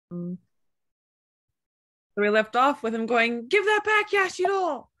So we left off with him going, give that back,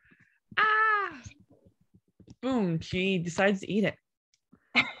 Yashiro! Ah! Boom, she decides to eat it.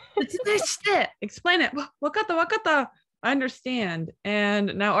 Explain it. Wakata. I understand.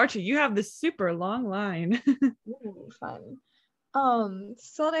 And now, Archie, you have this super long line. Ooh, fun.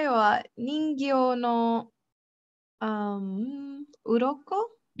 それは人形の鱗?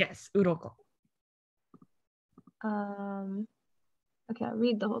 Yes, uroko. Okay, I'll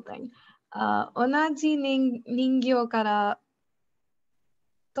read the whole thing. 同じ人形から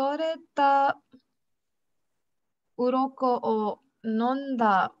取れた鱗を飲ん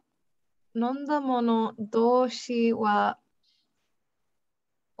だ者同士は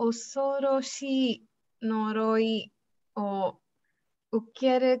恐ろしい呪いを受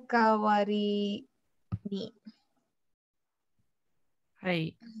ける代わりに。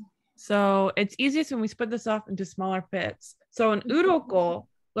Hi. So it's easiest when we split this off into smaller bits. So an uroko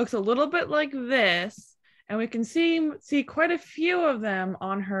looks a little bit like this, and we can see quite a few of them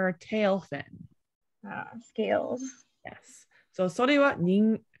on her tail fin. Scales. Yes. So それは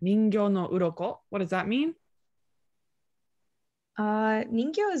人形の鱗. What does that mean?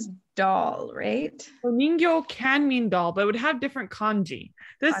 Ningyo is doll, right? So ningyo can mean doll, but it would have different kanji.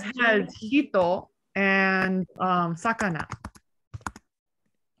 This has hito and sakana.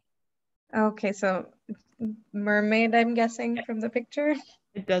 Okay, so mermaid, I'm guessing, from the picture.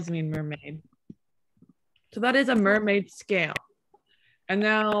 It does mean mermaid. So that is a mermaid scale. And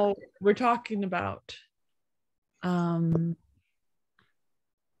now we're talking about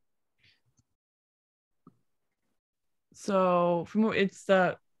so from it's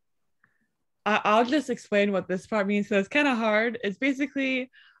the I'll just explain what this part means. So it's kind of hard. It's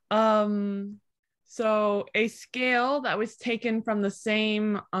basically so a scale that was taken from the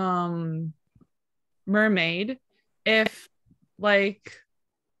same mermaid, if like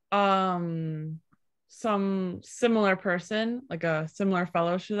some similar person, like a similar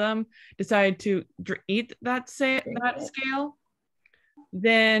fellow to them, decide to eat that scale,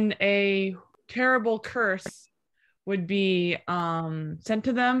 then a terrible curse would be sent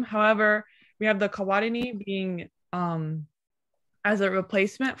to them. However, we have the kawarini being as a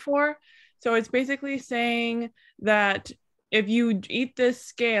replacement for. So it's basically saying that if you eat this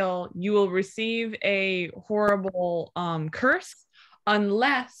scale, you will receive a horrible curse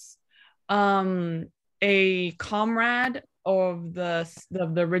unless a comrade of the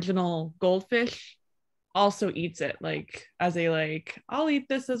original goldfish also eats it, like as a like, I'll eat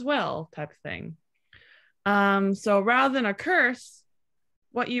this as well type thing. So rather than a curse,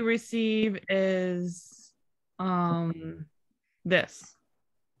 what you receive is this.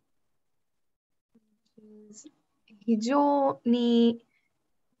 非常に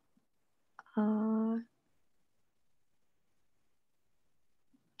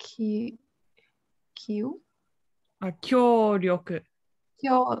強力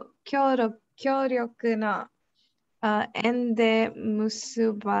な縁で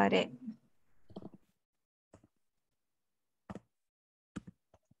結ばれ。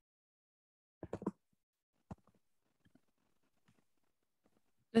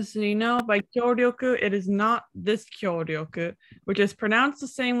Just so you know, by kyoryoku, it is not this kyoryoku, which is pronounced the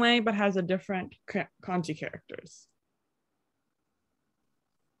same way but has a different kanji characters.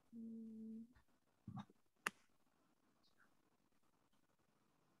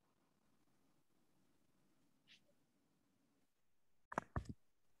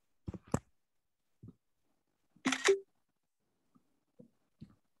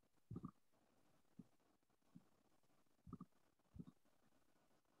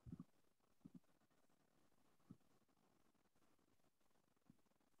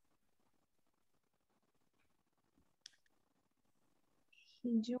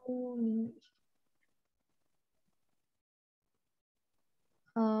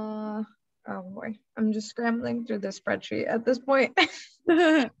 Oh boy, I'm just scrambling through the spreadsheet at this point.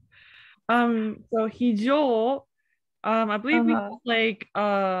 So hijo, I believe like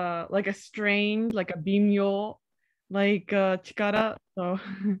a strange, like a bimyo, like chikara. So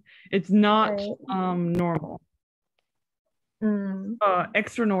it's not normal.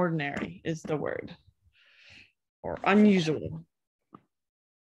 Extraordinary is the word, or unusual.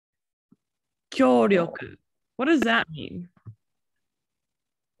 Kyoryoku. What does that mean?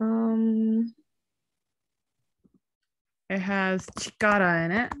 It has chikara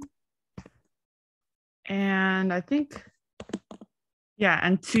in it. And I think, yeah,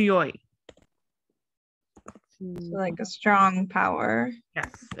 and tsuyoi. So like a strong power. Yes,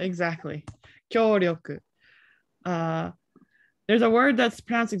 exactly. Kyoryoku. There's a word that's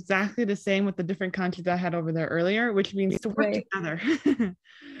pronounced exactly the same with the different countries I had over there earlier, which means to work together.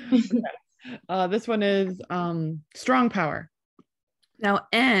 This one is strong power. Now,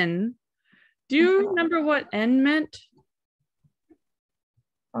 N, do you remember what N meant?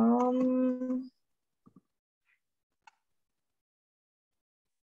 I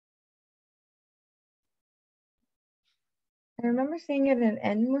remember seeing it in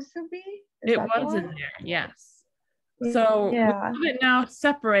N musubi. It was in there, yes. So we have it now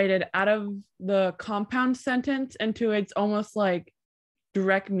separated out of the compound sentence into its almost like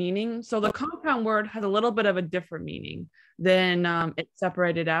direct meaning. So the compound word has a little bit of a different meaning than it's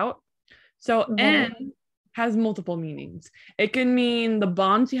separated out. So N has multiple meanings. It can mean the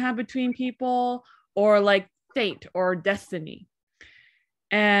bonds you have between people, or like fate or destiny.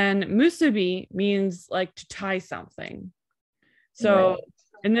 And musubi means like to tie something. So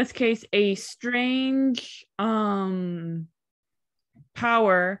in this case, a strange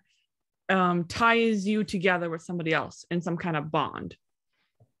power ties you together with somebody else in some kind of bond.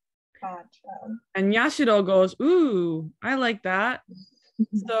 Gotcha. And Yashiro goes, ooh, I like that.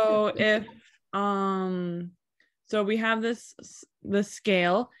 So if so we have this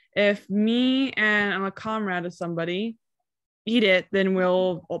scale. If me and I'm a comrade of somebody eat it, then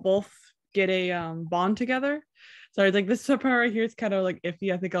we'll both get a bond together. So it's like this part right here is kind of like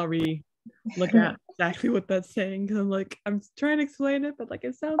iffy. I think I'll look at exactly what that's saying, because I'm trying to explain it, but like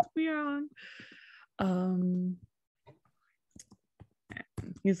it sounds weird.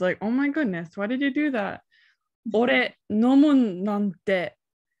 He's like, oh my goodness, why did you do that? Ore nomu nante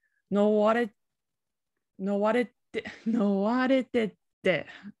nowarete.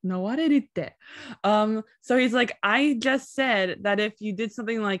 So he's like, I just said that if you did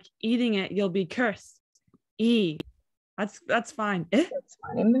something like eating it, you'll be cursed. That's fine. That's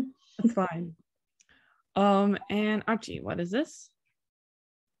fine. That's fine. And Archie, what is this?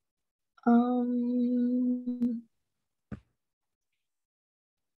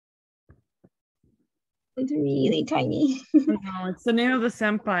 It's really tiny. No, it's the name of the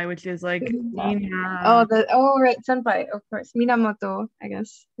senpai, which is like Mina. Right, senpai, of course. Minamoto, I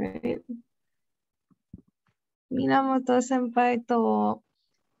guess, right? Minamoto senpai to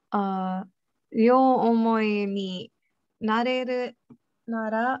両思いになれるな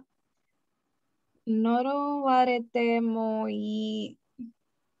ら呪われてもいい。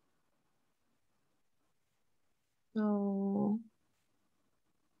So,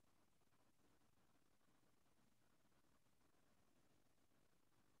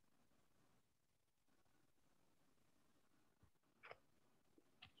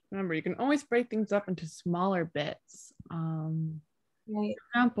 remember, you can always break things up into smaller bits. right.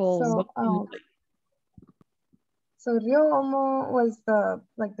 For example, so Ryomo was the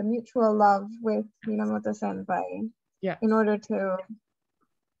mutual love with Minamoto senpai. Yeah. In order to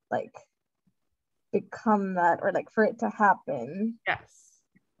like become that, or like for it to happen. Yes.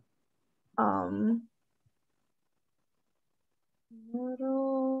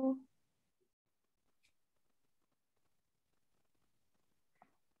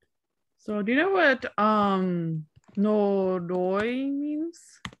 So do you know what noroi means?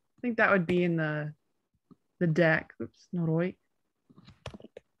 I think that would be in the deck. Oops, noroi.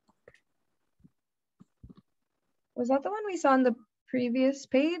 Was that the one we saw on the previous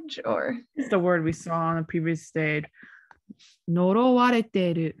page, or? It's the word we saw on the previous stage.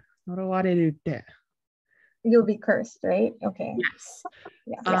 Norowareteru. Norowareru te. You'll be cursed, right? Okay. Yes.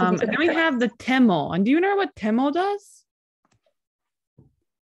 Yeah. And then we have the temo. And do you know what temo does?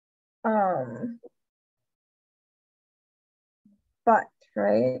 But,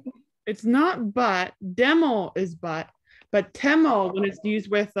 right? It's not but. Demo is but temo, when it's used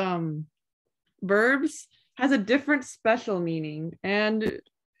with verbs, has a different special meaning. And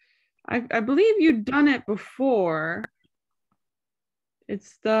I believe you've done it before.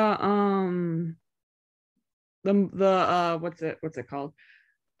 It's the what's it called?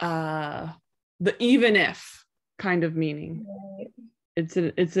 The even if kind of meaning. Right. It's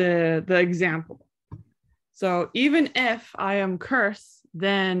the example. So even if I am cursed,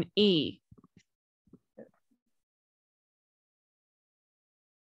 then e.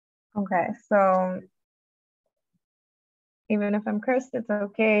 Okay, so even if I'm cursed, it's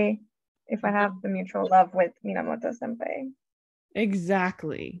okay if I have the mutual love with Minamoto senpai.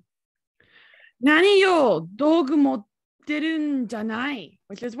 Exactly. Nani yo dogu motteru n janai,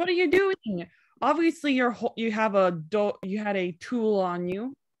 which is, what are you doing? Obviously you had a tool on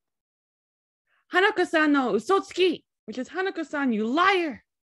you. Hanako-san no usotsuki, which is, Hanako-san, you liar.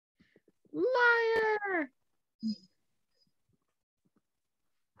 Liar.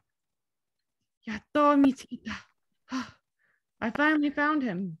 Yatto mitsukita. I finally found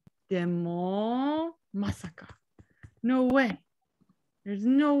him. Demo masaka. No way. There's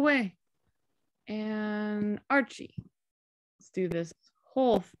no way. And Archie. Let's do this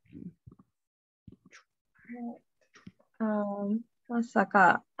whole thing. まさ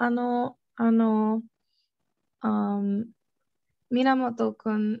か、源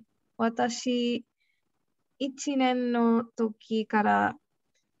くん、私、1年の時から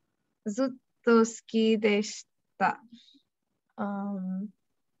ずっと好きでした。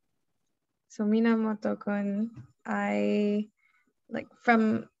So Minamoto kun, I like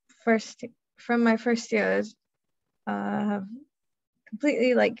from my first year, have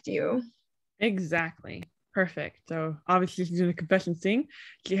completely liked you. Exactly. Perfect. So obviously she's doing a confession scene.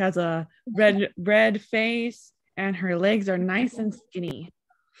 She has a red face and her legs are nice and skinny.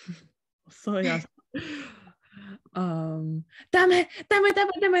 So yeah. Damn it.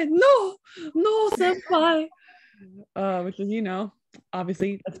 No, senpai. Which is,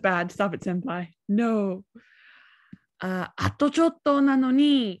 obviously that's bad. Stop it, senpai. No. あとちょっとなの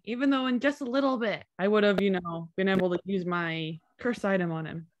に, even though in just a little bit, I would have, been able to use my curse item on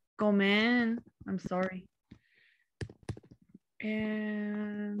him. Go, man. I'm sorry.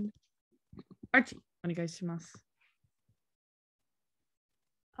 And Archie, お願いします。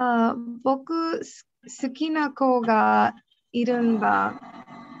僕、好きな子がいるんだ。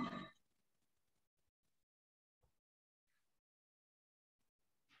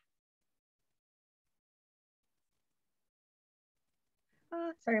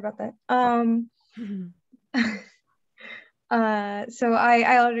Sorry about that. So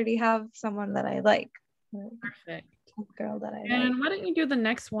I already have someone that I like. Perfect. A girl that I And like. why don't you do the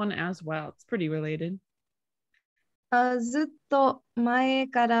next one as well? It's pretty related. ずっと前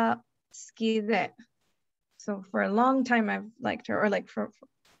から好きで. So for a long time I've liked her, or like for a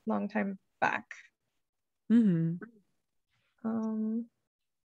long time back. Mm-hmm.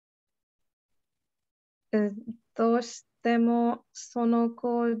 どうしてもその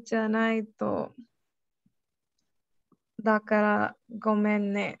子じゃないと。だからごめ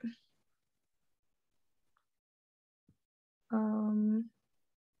んね。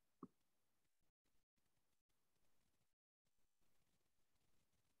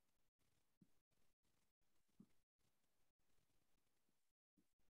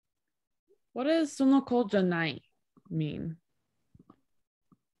What does その子じゃない mean?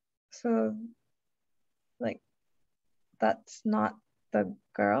 So, like, that's not the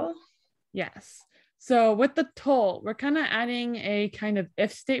girl? Yes. So with the toll, we're kind of adding a kind of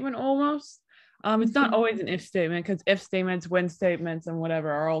if statement almost. It's not always an if statement because if statements, when statements, and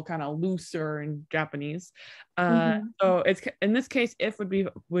whatever are all kind of looser in Japanese. So it's in this case, if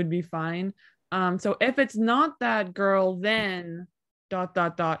would be fine. So if it's not that girl, then ...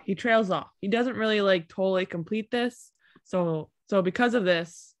 He trails off. He doesn't really like totally complete this. So because of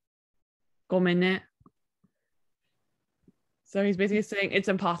this, ごめんね. So he's basically saying it's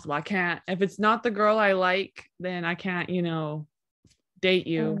impossible. I can't. If it's not the girl I like, then I can't, date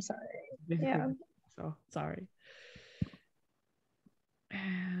you. I'm sorry. Yeah. So sorry.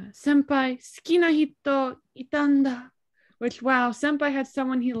 先輩、好きな人いたんだ. Which, wow, senpai had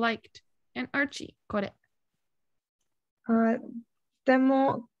someone he liked. And Archie, これ. で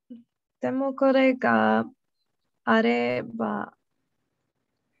もこれがあれば、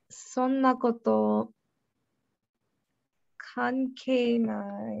そんなこと関係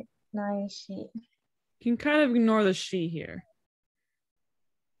ないし。You can kind of ignore the she here.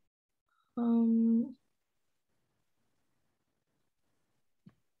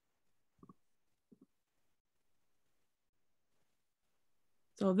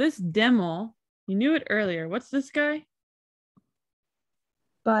 So this demo, you knew it earlier. What's this guy?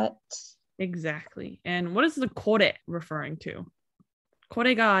 But. Exactly. And what is the kore referring to? こ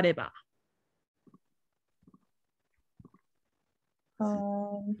れがあれば.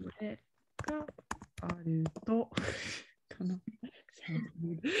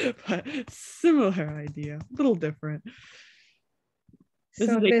 But similar idea, a little different. This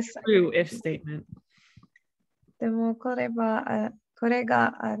is a true if statement. でもこれが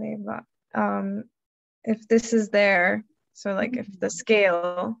あれば, if this is there, so like if the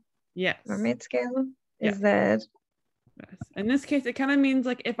scale, yes, mermaid scale is there. Yes. In this case, it kind of means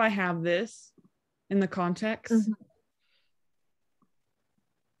like if I have this in the context.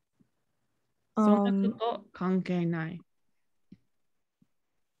 そんなこと関係ない.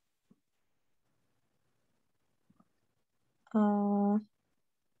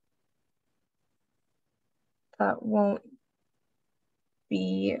 That won't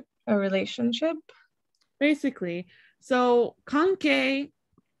be a relationship. Basically. So kankei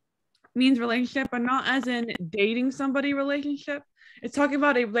means relationship, but not as in dating somebody relationship. It's talking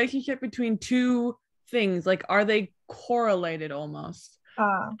about a relationship between two things. Like, are they correlated almost?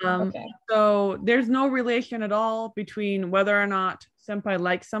 Okay. So there's no relation at all between whether or not senpai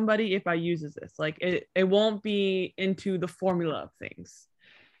likes somebody if I uses this. Like it won't be into the formula of things.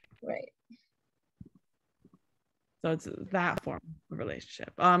 Right. So it's that form of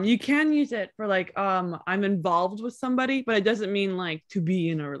relationship. You can use it for like I'm involved with somebody, but it doesn't mean like to be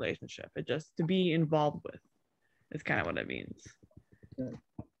in a relationship. It just to be involved with is kind of what it means.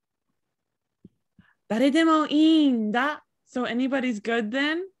 Daredemo So anybody's good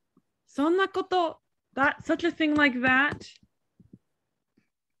then? そんなこと that such a thing like that.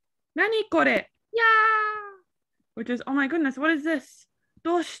 何これ Yeah! Which is, oh my goodness, what is this?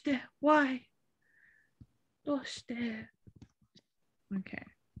 どうして Why? どうして Okay.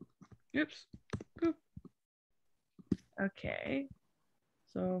 Oops. Oop. Okay.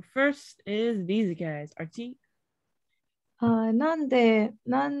 So first is these guys. Archie? なんで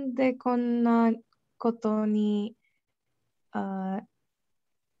こんなことにな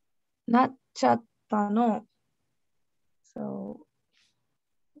っちゃったの? So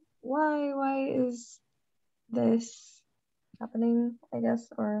why is this happening, I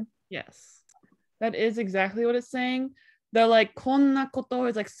guess, or Yes. That is exactly what it's saying. They're like, こんなこと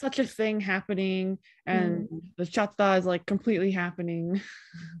is like such a thing happening, and the chatta is like completely happening.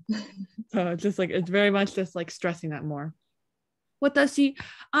 So it's just like, it's very much just like stressing that more. 私、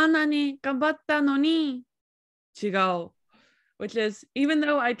あんなに頑張ったのに違う. Which is, even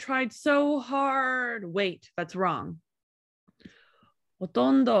though I tried so hard, wait, that's wrong. ほ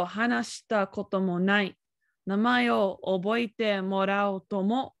とんど話したこともない。名前を覚えてもらおうと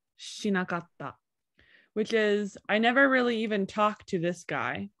もしなかった. Which is, I never really even talked to this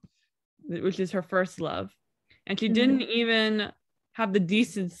guy, which is her first love. And she didn't even have the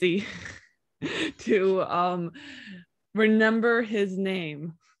decency to remember his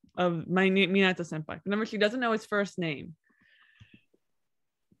name of my Minato senpai. Remember, she doesn't know his first name.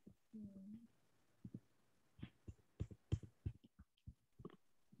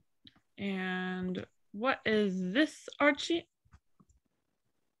 And what is this, Archie?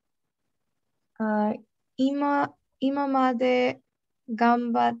 今まで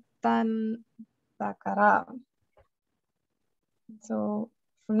頑張ったんだから。So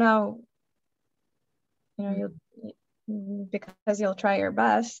from now, because you'll try your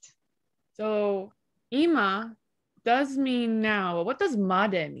best. So ima does mean now, but what does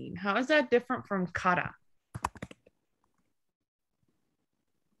made mean? How is that different from kara?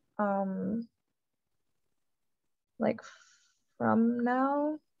 Like from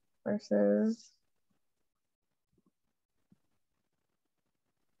now versus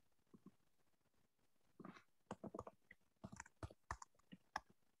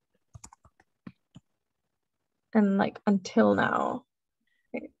and like until now.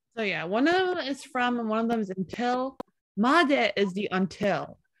 So yeah, one of them is from and one of them is until. Made is the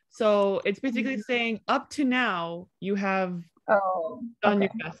until. So it's basically saying up to now you have done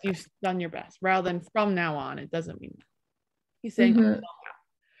your best. You've done your best. Rather than from now on, it doesn't mean that. He's saying up to now.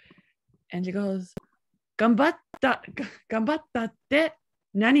 And she goes, 頑張ったって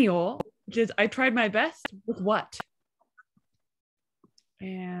何を? Which is, I tried my best with what?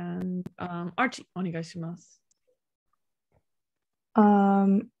 And Archie, お願いします.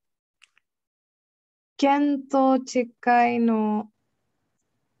 県と近いの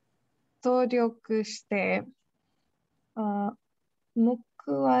努力して報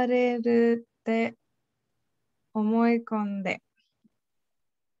われるって思い込んで.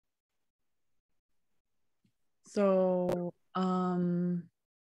 So, I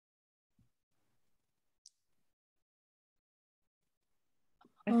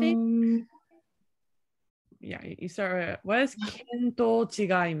think, yeah, you start with, what does 県と違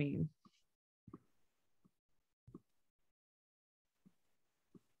い mean?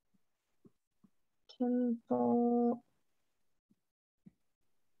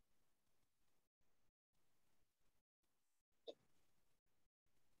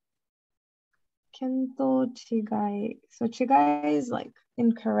 Kento chigai. So chigai is like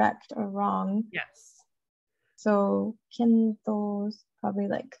incorrect or wrong. Yes. So kento's probably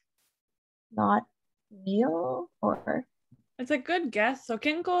like not real or. It's a good guess. So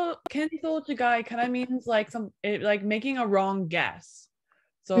kento chigai kind of means like like making a wrong guess.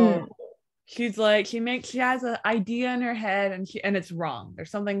 So she's like she has an idea in her head and it's wrong. There's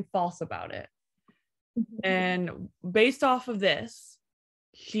something false about it. And based off of this,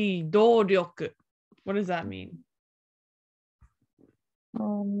 非努力. What does that mean?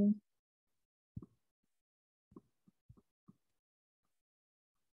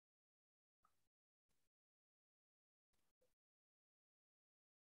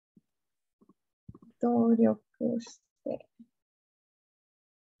 努力して。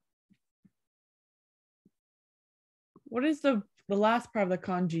What is the last part of the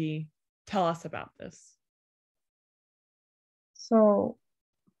kanji tell us about this? So,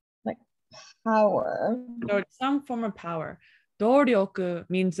 like power. So it's some form of power. 努力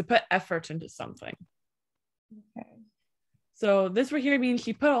means to put effort into something. Okay. So this right here means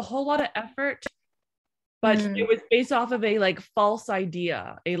she put a whole lot of effort, but it was based off of a like false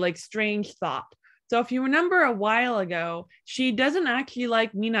idea, a like strange thought. So if you remember a while ago, she doesn't actually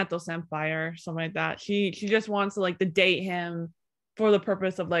like Minato senpai or something like that. She just wants to like to date him for the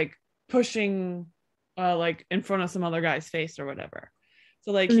purpose of like pushing like in front of some other guy's face or whatever.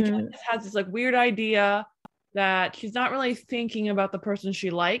 So like she just has this like weird idea that she's not really thinking about the person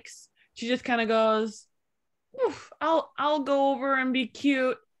she likes. She just kind of goes, I'll go over and be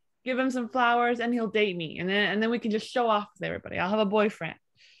cute, give him some flowers, and he'll date me, and then we can just show off with everybody. I'll have a boyfriend.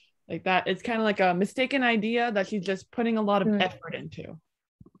 Like that. It's kind of like a mistaken idea that she's just putting a lot of effort into.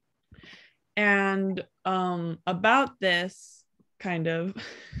 And about this kind of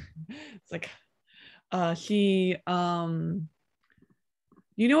it's like she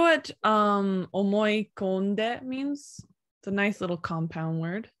you know what omoikonde means? It's a nice little compound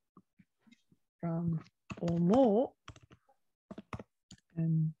word from omo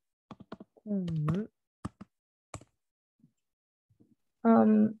and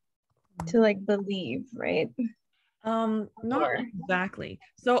to like believe, right? Not exactly.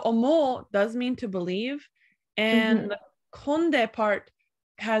 So omo does mean to believe, and the konde part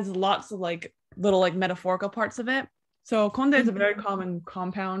has lots of like little like metaphorical parts of it. So konde is a very common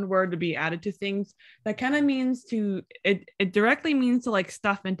compound word to be added to things that kind of means to it directly means to like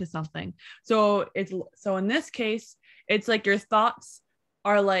stuff into something. So in this case, it's like your thoughts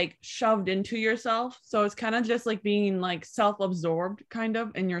are like shoved into yourself. So it's kind of just like being like self-absorbed kind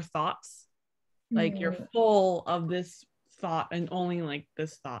of in your thoughts. Like you're full of this thought and only like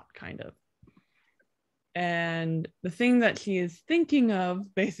this thought kind of. And the thing that she is thinking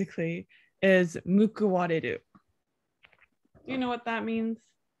of basically is mukuwareru. Do you know what that means?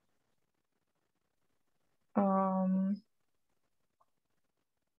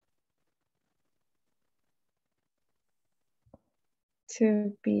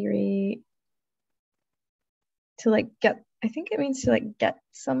 To be to like get, I think it means to like get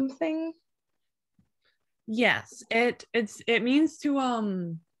something. Yes, it means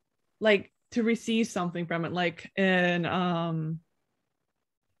to like to receive something from it, like in I'll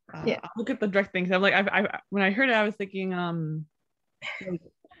look at the direct things. I'm like I when I heard it I was thinking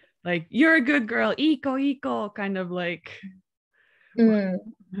like you're a good girl, iko kind of like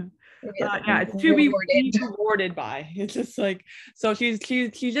yeah, it's to be rewarded by. It's just like, so she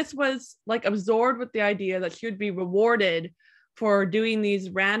just was like absorbed with the idea that she would be rewarded for doing these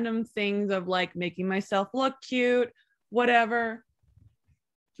random things of like making myself look cute, whatever,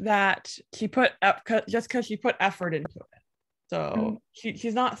 that she put up just because she put effort into it. So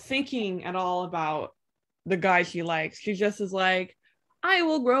she's not thinking at all about the guy she likes. She just is like, I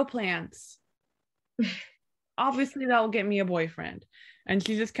will grow plants. Obviously that will get me a boyfriend. And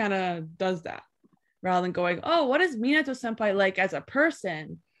she just kind of does that rather than going, oh, what is Minato senpai like as a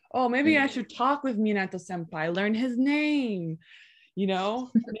person? Oh, maybe I should talk with Minato senpai, learn his name, you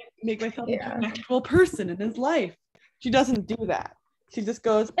know, make myself into an actual person in his life. She doesn't do that. She just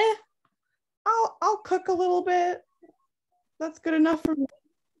goes, I'll cook a little bit. That's good enough for me.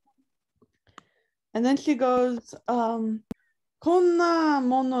 And then she goes, こんな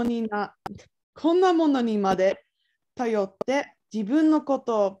ものにまで頼って自分のこ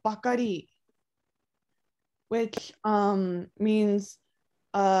とばかり which means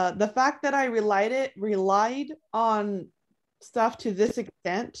the fact that I relied on stuff to this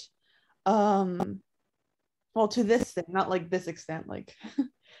extent, well, to this thing, not like this extent, like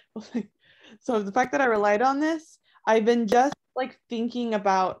so the fact that I relied on this, I've been just like thinking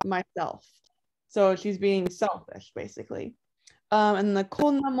about myself. So she's being selfish basically. And the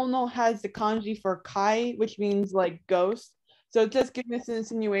konnamono has the kanji for kai, which means like ghost. So it just gives us an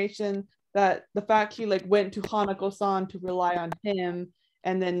insinuation that the fact she like went to Hanako-san to rely on him,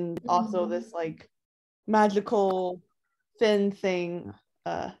 and then also this like magical fin thing,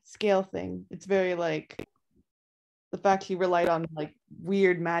 scale thing. It's very like the fact she relied on like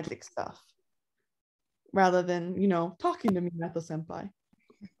weird magic stuff rather than, you know, talking to Minato senpai.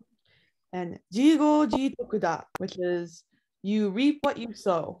 And jigo jitokuda, which is you reap what you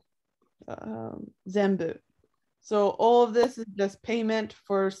sow. Zenbu. So all of this is just payment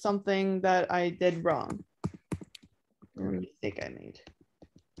for something that I did wrong. Or a mistake I made.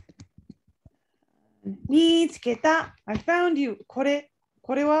 見つけた. I found you. これ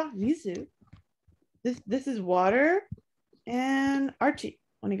は水? this is water. And Archie,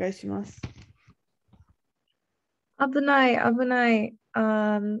 お願いします。危ない、危ない。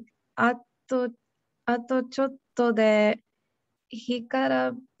あとちょっとで干か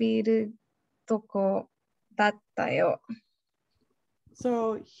らびるとこだったよ。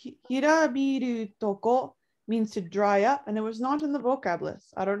So, hirabiru toko means to dry up, and it was not in the vocab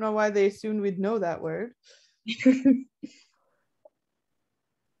list. I don't know why they assumed we'd know that word.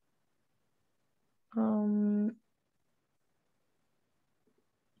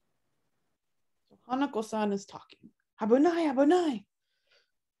 Hanako-san is talking. Abunai, abunai.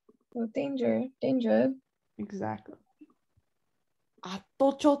 Oh, danger, danger. Exactly.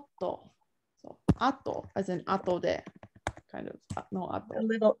 Ato chotto. So, ato, as in ato de. Kind of, no ato.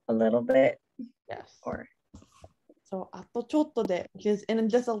 A little bit. Yes. Or so, ato chotto de, which is in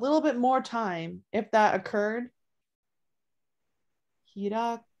just a little bit more time, if that occurred.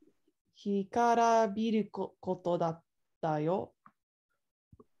 Hikara biru koto datta yo.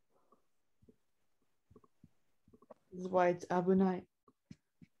 This is why it's abunai.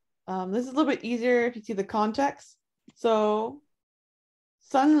 This is a little bit easier if you see the context. So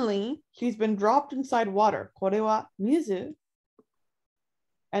suddenly she's been dropped inside water. Kore wa mizu.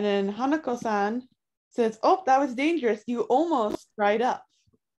 And then Hanako-san says, oh, that was dangerous. You almost dried up.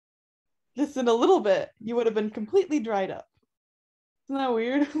 Just in a little bit, you would have been completely dried up. Isn't that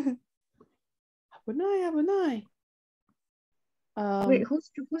weird? Abunai, abunai. wait,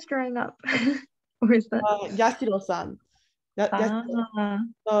 who's drying up? Or is that Yashiro-san.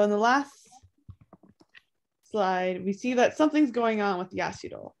 So in the last slide, we see that something's going on with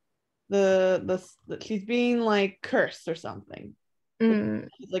Yashiro. She's being like cursed or something.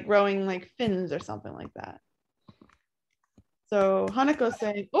 She's like growing like fins or something like that. So Hanako's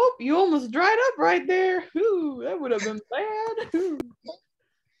saying, oh, you almost dried up right there. Ooh, that would have been bad.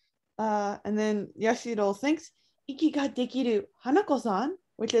 And then Yashiro thinks, Iki ga dekiru Hanako-san,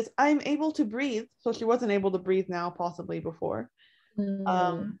 which is I'm able to breathe. So she wasn't able to breathe now, possibly before.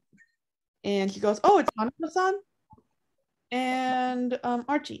 And she goes, oh, it's Hanako-san. And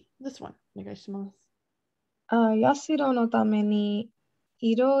Archie, this one. お願いします。ヤシロのために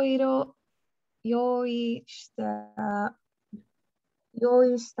いろいろ用意した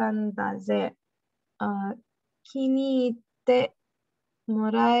んだぜ。気に入って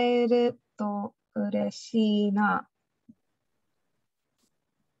もらえると嬉しいな。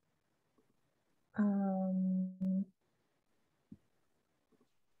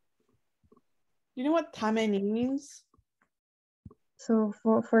You know what tameni means? So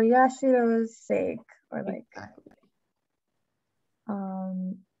for Yashiro's sake, or like, exactly.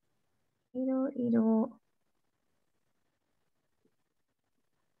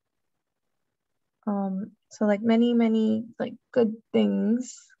 So like many like good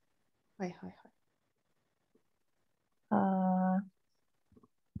things. Hi.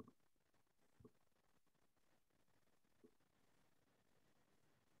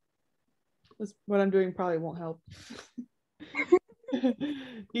 What I'm doing probably won't help.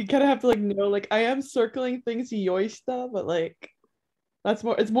 You kind of have to like know, like I am circling things yoishita, but like that's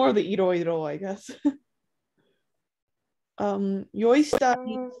more, it's more of the iro, I guess. Yoishita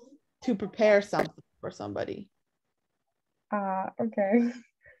means to prepare something for somebody. Okay.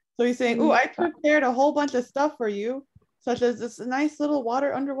 So he's saying, oh, I prepared a whole bunch of stuff for you, such as this nice little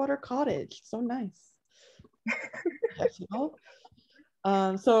underwater cottage. So nice. Yes, you know?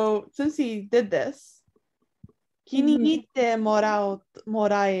 So since he did this, 気に入ってもら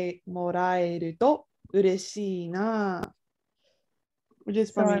えると嬉しいな. Which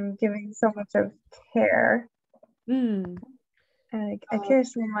is so I'm giving so much of care. I care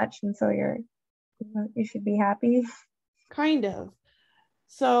so much, and so you should be happy. Kind of.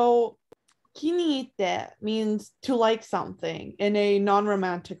 So 気に入って means to like something in a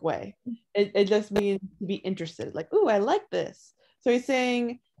non-romantic way. It just means to be interested. Like, ooh, I like this. So he's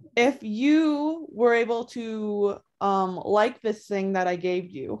saying, if you were able to like this thing that I gave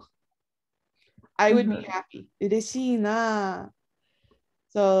you, I would be happy. 嬉しいな.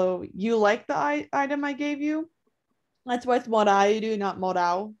 So you like the item I gave you? That's why it's moraeru, not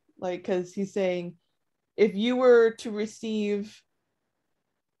morao. Like, because he's saying, if you were to receive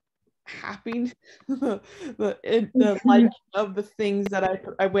happiness, the liking of the things that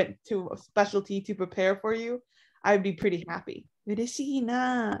I went to a specialty to prepare for you, I'd be pretty happy. 嬉しい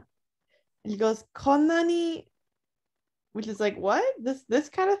な. And he goes, こんなに, which is like, what? This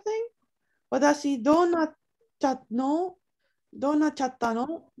kind of thing? 私どうなっちゃった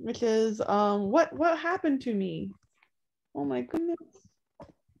の? Which is, what happened to me? Oh my goodness.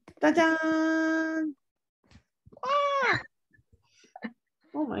 じゃーん. Ah!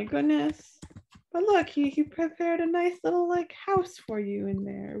 Oh my goodness. But look, he prepared a nice little like house for you in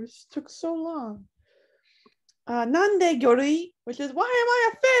there. It took so long. Nande gyori, which is why am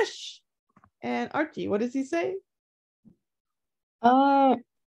I a fish? And Archie, what does he say? あー、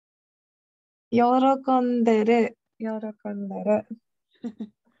喜んでる。喜んでる。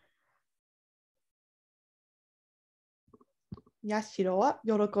Yashiro wa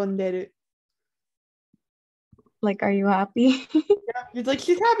yorokonderu. Like, are you happy? He's like,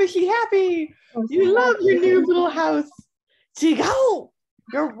 she's happy, she's happy. Oh, You she's love your happy. new little house. Chigao!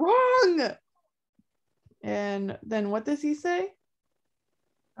 You're wrong. And then what does he say?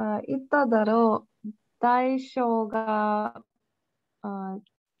 言っただろう。代償が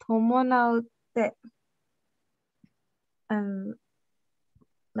伴うって。And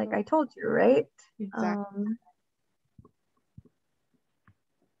like I told you, right? Exactly.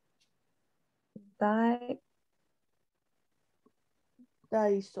 代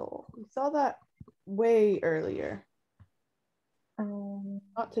Daiso. We saw that way earlier.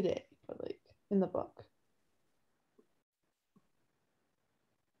 Not today, but like in the book.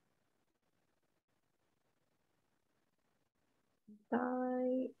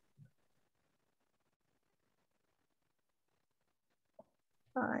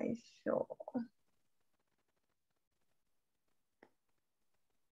 Daisho.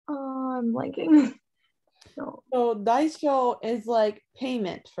 Oh, I'm blanking. So daisho is like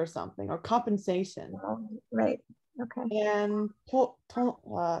payment for something or compensation. Oh, right. Okay. And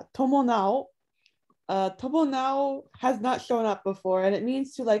tomonao, tomonao has not shown up before, and it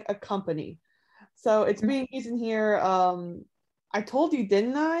means to like accompany. So it's being used in here. I told you,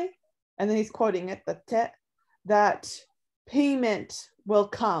 didn't I? And then he's quoting it, that payment will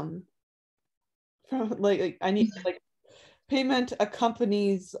come from like I need like payment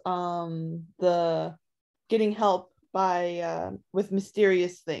accompanies the getting help by with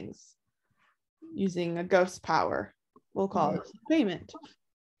mysterious things using a ghost power. We'll call it payment.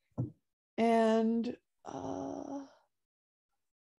 And